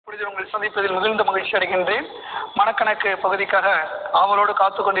பொழுது உங்களை சந்திப்பதில் மிகுந்த மகிழ்ச்சி அடைகின்றேன். மனக்கணக்கு பகுதிக்காக ஆவலோடு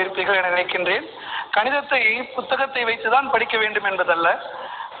காத்துக் கொண்டிருப்பீர்கள் என நினைக்கின்றேன். கணிதத்தை புத்தகத்தை வைத்துதான் படிக்க வேண்டும் என்பதல்ல.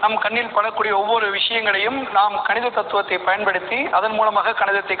 நம் கண்ணில் படக்கூடிய ஒவ்வொரு விஷயங்களையும் நாம் கணித தத்துவத்தை பயன்படுத்தி அதன் மூலமாக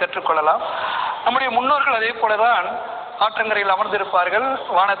கணிதத்தை கற்றுக்கொள்ளலாம். நம்முடைய முன்னோர்கள் அதே போலதான் ஆற்றங்கரையில் அமர்ந்திருப்பார்கள்.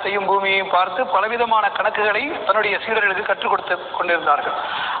 வானத்தையும் பூமியையும் பார்த்து பலவிதமான கணக்குகளை தன்னுடைய சீடர்களுக்கு கற்றுக் கொடுத்து கொண்டிருந்தார்கள்.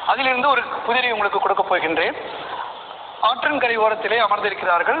 அதிலிருந்து ஒரு புதிரை உங்களுக்கு கொடுக்க போகின்றேன். ஆற்றங்கரை ஓரத்திலே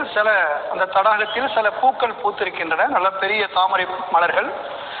அமர்ந்திருக்கிறார்கள். அந்த தடாகத்தில் சில பூக்கள் பூத்திருக்கின்றன, நல்ல பெரிய தாமரை மலர்கள்.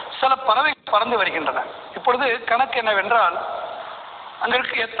 சில பறவைகள் பறந்து வருகின்றன. இப்பொழுது கணக்கு என்னவென்றால்,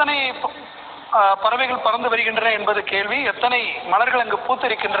 அங்கிற்கு எத்தனை பறவைகள் பறந்து வருகின்றன என்பது கேள்வி, எத்தனை மலர்கள் அங்கு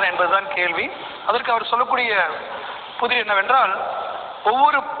பூத்திருக்கின்றன என்பதுதான் கேள்வி. அதற்கு அவர் சொல்லக்கூடிய புதிர் என்னவென்றால்,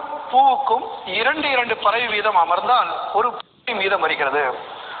 ஒவ்வொரு பூவுக்கும் 2 பறவை வீதம் அமர்ந்தால் ஒரு பறவை மீதம் வருகிறது.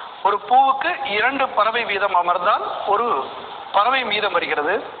 ஒரு பூவுக்கு 2 பறவை வீதம் அமர்ந்தால் ஒரு பறவை மீதம்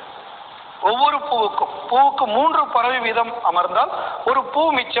வருகிறது. ஒவ்வொரு பூவுக்கு 3 பறவை வீதம் அமர்ந்தால் ஒரு பூ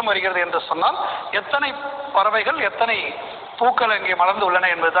மிச்சம் வருகிறது என்று சொன்னால் எத்தனை பறவைகள் எத்தனை பூக்கள் அங்கே மலர்ந்து உள்ளன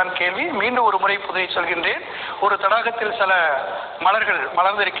என்பதுதான் கேள்வி. மீண்டும் ஒரு முறை புதிரை சொல்கின்றேன். ஒரு தடாகத்தில் சில மலர்கள்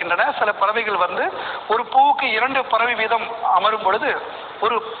மலர்ந்திருக்கின்றன. சில பறவைகள் வந்து ஒரு பூவுக்கு 2 பறவை வீதம் அமரும் பொழுது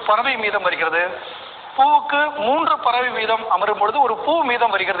ஒரு பறவை மீதம் வருகிறது. பூவுக்கு 3 பறவை வீதம் அமரும் பொழுது ஒரு பூ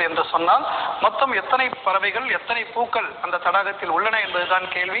மீதம் வருகிறது என்று சொன்னால் மொத்தம் எத்தனை பறவைகள் எத்தனை பூக்கள் அந்த தடாகத்தில் உள்ளன என்பதுதான்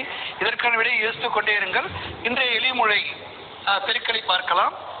கேள்வி. இதற்கான விடையை யோசித்துக் கொண்டே இருங்கள். இன்றைய எளிமொழி பெருக்களை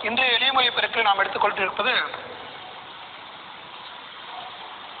பார்க்கலாம். இன்றைய எளிமொழி பெருக்களை நாம் எடுத்துக்கொண்டிருப்பது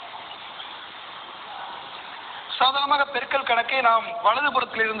சாதாரணமாக பெருக்கல் கணக்கை நாம்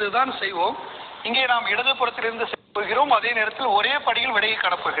வலதுபுறத்திலிருந்து தான் செய்வோம். இங்கே நாம் இடதுபுறத்திலிருந்து செய்கிறோம். அதே நேரத்தில் ஒரே படியில் விடையை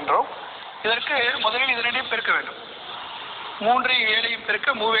காணப்போகின்றோம். இதற்கு முதலில் இதனிடையே பெருக்க வேண்டும். 3 7 பெருக்க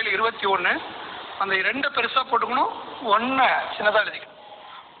 3 7 21. அந்த 2 பெருசா போட்டுக்கணும், 1 சின்னதாக எழுதிக்கணும்.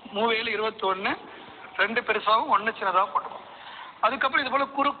 3 7 21, 2 பெருசாகவும் 1 சின்னதாக போட்டுக்கணும். அதுக்கப்புறம் இது போல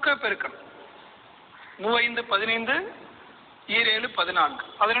குறுக்க பெருக்கணும். 3 5 15, 7 14.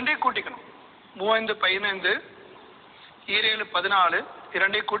 அது 2 கூட்டிக்கணும். 3 5 15, 7 14,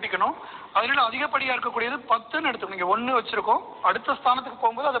 2 கூட்டிக்கணும். அதில் அதிகப்படியாக இருக்கக்கூடியது 10ன்னு எடுத்துக்கணும். இங்கே 1 வச்சிருக்கோம். அடுத்த ஸ்தானத்துக்கு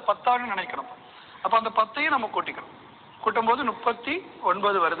போகும்போது அதை 10ஆன்னு நினைக்கணும். அப்போ அந்த 10ஐயும் நம்ம கூட்டிக்கணும். கூட்டும்போது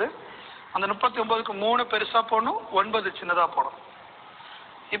 39 வருது. அந்த 39க்கு 3 பெருசாக போடணும், 9 சின்னதாக போடணும்.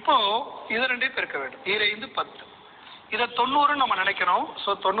 இப்போ இதை 2 பெருக்க வேண்டும். 7 5 10. இதை 90ன்னு நம்ம நினைக்கணும். ஸோ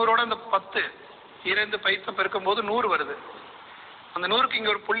 90ஓட இந்த 10 7 5 பெருக்கும் போது 100 வருது. அந்த 100க்கு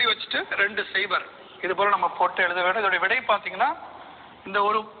இங்கே ஒரு புள்ளி வச்சுட்டு 2 0 இது போல நம்ம போட்டு எழுத வேண்டும். இதோட விடை பார்த்தீங்கன்னா, இந்த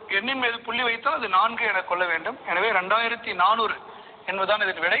ஒரு எண்ணின் மீது புள்ளி வைத்தால் அது 4 என கொள்ள வேண்டும். எனவே 2400 என்பதுதான்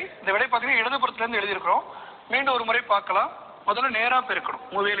இதன் விடை. இந்த விடை பார்த்தீங்கன்னா இடதுபுறத்திலிருந்து எழுதியிருக்கிறோம். மீண்டும் ஒரு முறை பார்க்கலாம். முதல்ல நேராக பெருக்கணும்.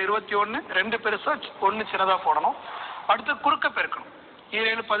 3 7 21, 2 பெருசா 1 சின்னதாக போடணும். அடுத்து குறுக்க பெருக்கணும்.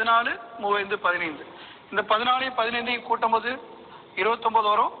 7 14, 3 5 15. இந்த 14 15 கூட்டும் போது 29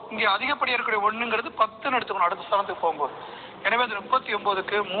 வரும். இங்கே அதிகப்படியாக இருக்கக்கூடிய 1ங்கிறது 10ன்னு எடுத்துக்கணும் அடுத்த ஸ்தானத்துக்கு போகும்போது. எனவே அது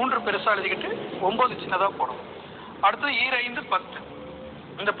 39க்கு 3 பெருசாக எழுதிக்கிட்டு 9 சின்னதாக போடணும். அடுத்தது 7 5 10.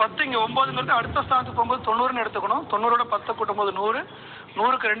 இந்த 10 இங்கே 9ங்கிறது அடுத்த ஸ்தானத்துக்கு போகும்போது 90ன்னு எடுத்துக்கணும். 90ஓட 10 கூட்டும் போது 100.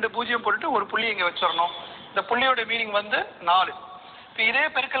 100க்கு 2 0 போட்டுட்டு ஒரு புள்ளி இங்கே வச்சிடணும். இந்த புள்ளியோட மீனிங் வந்து 4. இப்போ இதே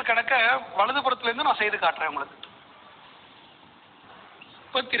பெருக்கல் கணக்கை வலதுபுறத்துலேருந்து நான் செய்து காட்டுறேன் உங்களுக்கு.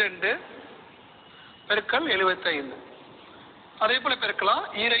 32 பெருக்கல் 75. அதே போல பெருக்கலாம்.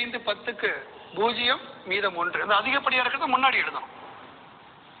 7 5 10க்கு 0 மீதம் 1. இந்த அதிகப்படியாக இருக்கிறது முன்னாடி எழுதணும்.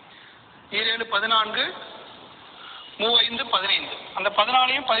 7 7 14, 3 5 15. அந்த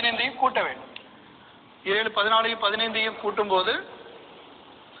 14ஐயும் 15ஐயும் கூட்ட வேண்டும். 7 14ஐயும் 15ஐயும் கூட்டும் போது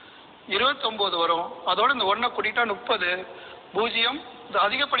 29 வரும். அதோட இந்த 1 கூட்டிட்டா 30. 0 இந்த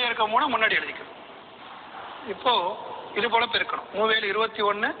அதிகப்படியாக இருக்க 3 முன்னாடி எழுதிக்கணும். இப்போ இது போல பெருக்கணும். 3 7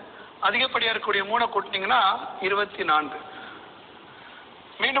 21, அதிகப்படியாக இருக்கக்கூடிய 3 கூட்டினீங்கன்னா 24.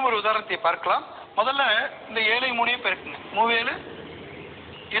 மீண்டும் ஒரு உதாரணத்தை பார்க்கலாம். முதல்ல இந்த 7 3 பெருக்குங்க. 3 7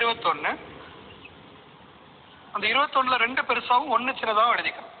 21. அந்த 21ல 2 பெருசாகவும் 1 சின்னதாகவும்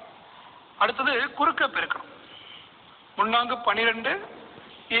எழுதிக்கணும். அடுத்தது குறுக்க பெருக்கணும். 3 12,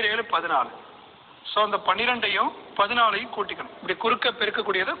 7 14. ஸோ அந்த 12ஐயும் 14ஐயும் கூட்டிக்கணும். இப்படி குறுக்க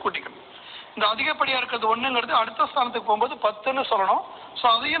பெருக்கக்கூடியதை கூட்டிக்கணும். இந்த அதிகப்படியாக இருக்கிறது 1ங்கிறது அடுத்த ஸ்தானத்துக்கு போகும்போது 10ன்னு சொல்லணும். ஸோ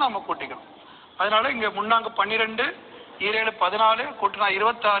அதையும் நம்ம கூட்டிக்கணும். அதனால இங்கே 3 12, 7 14 கூட்டினா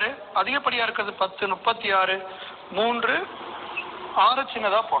 26. அதிகப்படியாக இருக்கிறது 10 36. 3 6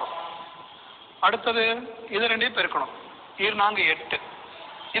 சின்னதாக போடும். அடுத்தது இது 2 பெருக்கணும். 7 8.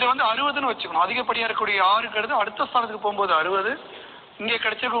 இது வந்து 60ன்னு வச்சுக்கணும். அதிகப்படியாக இருக்கக்கூடிய 6ங்கிறது அடுத்த ஸ்தானத்துக்கு போகும்போது 60. இங்கே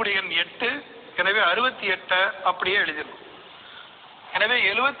கிடைச்சிருக்கக்கூடிய எண் 8. எனவே 68 அப்படியே எழுதிடணும். எனவே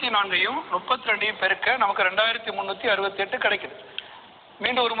 74ஐயும் 32ஐயும் பெருக்க நமக்கு 2368 கிடைக்குது.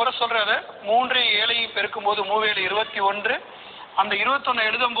 மீண்டும் ஒரு முறை சொல்றத 3 7 பெருக்கும் போது 3 7 21. அந்த 21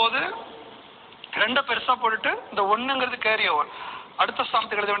 எழுதும் போது 2 பெருசா போட்டுட்டு இந்த 1ங்கிறது கேரி ஓவர், அடுத்த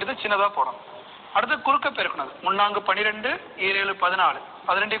ஸ்தானத்துக்கு எழுத வேண்டியது சின்னதா போடணும். அடுத்து குறுக்க பெருக்கணும். 3 12 7 14,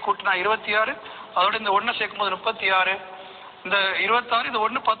 அது 2 கூட்டினா 26, அதோட இந்த 1 சேர்க்கும் போது 36, இந்த 26, இந்த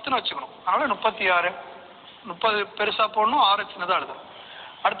 1 10ன்னு வச்சுக்கணும். அதனால 36, 30 பெருசா போடணும், 6 சின்னதா எழுதணும்.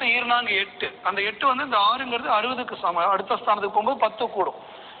 அடுத்து 4 8, அந்த 8 வந்து இந்த 6ங்கிறது 60க்கு சமம், அடுத்த ஸ்தானத்துக்கு போகும்போது 10 கூடும்.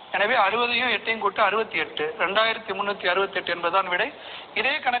 எனவே 60ஐயும் 8ஐயும் கூட்ட 68, 2368 என்பதுதான் விடை.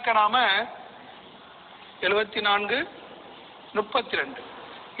 இதே கணக்கை நாம 74 32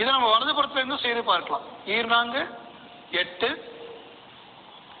 இதை நம்ம வலதுபுறத்துல இருந்து செய்து பார்க்கலாம். 4 8,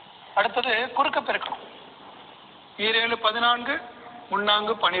 அடுத்தது குறுக்க பெருக்கணும். 7 14,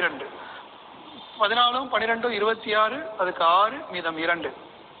 3 12, 14 12 26, அதுக்கு 6 மீதம் 2,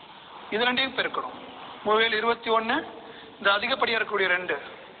 இது 2ஐயும் பெருக்கணும். 3 21, இந்த அதிகப்படியா இருக்கக்கூடிய 2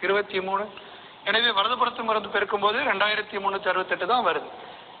 23. எனவே வலதுபுறத்து மருந்து பெருக்கும் போது 2368 தான் வருது.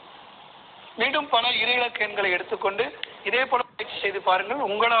 மீண்டும் பல இரு இலக்க எண்களை எடுத்துக்கொண்டு இதே போல பயிற்சி செய்து பாருங்கள்.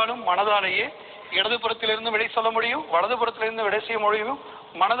 உங்களாலும் மனதாலேயே இடதுபுறத்திலிருந்து விடை சொல்ல முடியும், வலதுபுறத்திலிருந்து விடை செய்ய முடியும்,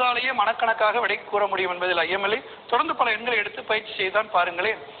 மனதாலேயே மனக்கணக்காக விடை கூற முடியும் என்பதில் ஐயமில்லை. தொடர்ந்து பல எண்களை எடுத்து பயிற்சி செய்தான்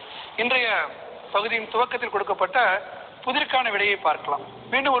பாருங்களேன். இன்றைய பகுதியின் துவக்கத்தில் கொடுக்கப்பட்ட புதிர்க்கான விடையை பார்க்கலாம்.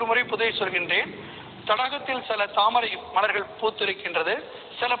 மீண்டும் ஒரு முறை புதிரை சொல்கின்றேன். தடாகத்தில் சில தாமரை மலர்கள் பூத்திருக்கின்றது.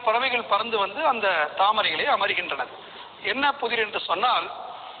 சில பறவைகள் பறந்து வந்து அந்த தாமரைகளை அமர்கின்றன. என்ன புதிர் என்று சொன்னால்,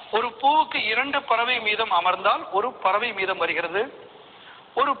 ஒரு பூவுக்கு 2 பறவை மீதம் அமர்ந்தால் ஒரு பறவை மீதம் வருகிறது,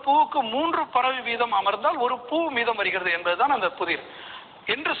 ஒரு பூவுக்கு 3 பறவை மீதம் அமர்ந்தால் ஒரு பூ மீதம் வருகிறது என்பதுதான் அந்த புதிர்.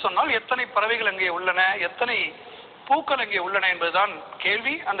 என்று சொன்னால் எத்தனை பறவைகள் அங்கே உள்ளன, எத்தனை பூக்கள் அங்கே உள்ளன என்பதுதான்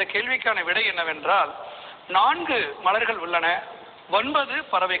கேள்வி. அந்த கேள்விக்கான விடை என்னவென்றால் 4 மலர்கள் உள்ளன, 9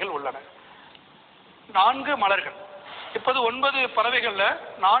 பறவைகள் உள்ளன. 4 மலர்கள். இப்போது 9 பறவைகள்ல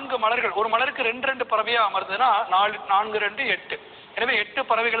 4 மலர்கள், ஒரு மலருக்கு 2 பறவையா அமர்ந்ததுன்னா 4 2 8. எனவே 8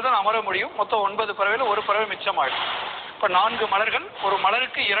 பறவைகள் தான் அமர முடியும். மொத்தம் 9 பறவைகள், ஒரு பறவை மிச்சமாயிடும். இப்ப 4 மலர்கள், ஒரு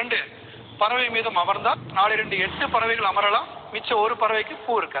மலருக்கு 2 பறவை மீதம் அமர்ந்தால் 4 2 8 பறவைகள் அமரலாம். மிச்சம் ஒரு பறவைக்கு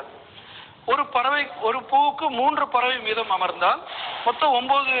பூ இருக்காது. ஒரு பூவுக்கு 3 பறவை மீதம் அமர்ந்தால் மொத்தம்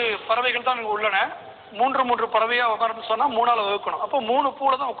 9 பறவைகள் தான் உள்ளன. 3 பறவையா அமர்ந்து சொன்னா 3ஆல் வகுக்கணும். அப்போ 3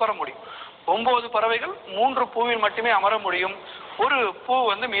 பூல தான் உட்கார முடியும். 9 பறவைகள் 3 பூவில் மட்டுமே அமர முடியும். ஒரு பூ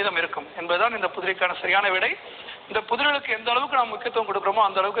வந்து மீதம் இருக்கும் என்பதுதான் இந்த புதிரைக்கான சரியான விடை. இந்த புதிர்களுக்கு எந்த அளவுக்கு நாம் முக்கியத்துவம் கொடுக்கிறோமோ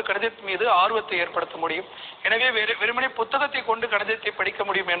அந்த அளவுக்கு கணிதத்தின் மீது ஆர்வத்தை ஏற்படுத்த முடியும். எனவே வெறுமனே புத்தகத்தை கொண்டு கணிதத்தை படிக்க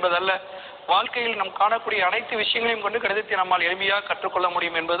முடியும் என்பதல்ல, வாழ்க்கையில் நாம் காணக்கூடிய அனைத்து விஷயங்களையும் கொண்டு கணிதத்தை நம்மால் எளிமையாக கற்றுக்கொள்ள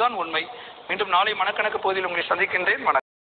முடியும் என்பதுதான் உண்மை. மீண்டும் நாளை மனக்கணக்கு பகுதியில் உங்களை சந்திக்கின்றேன்.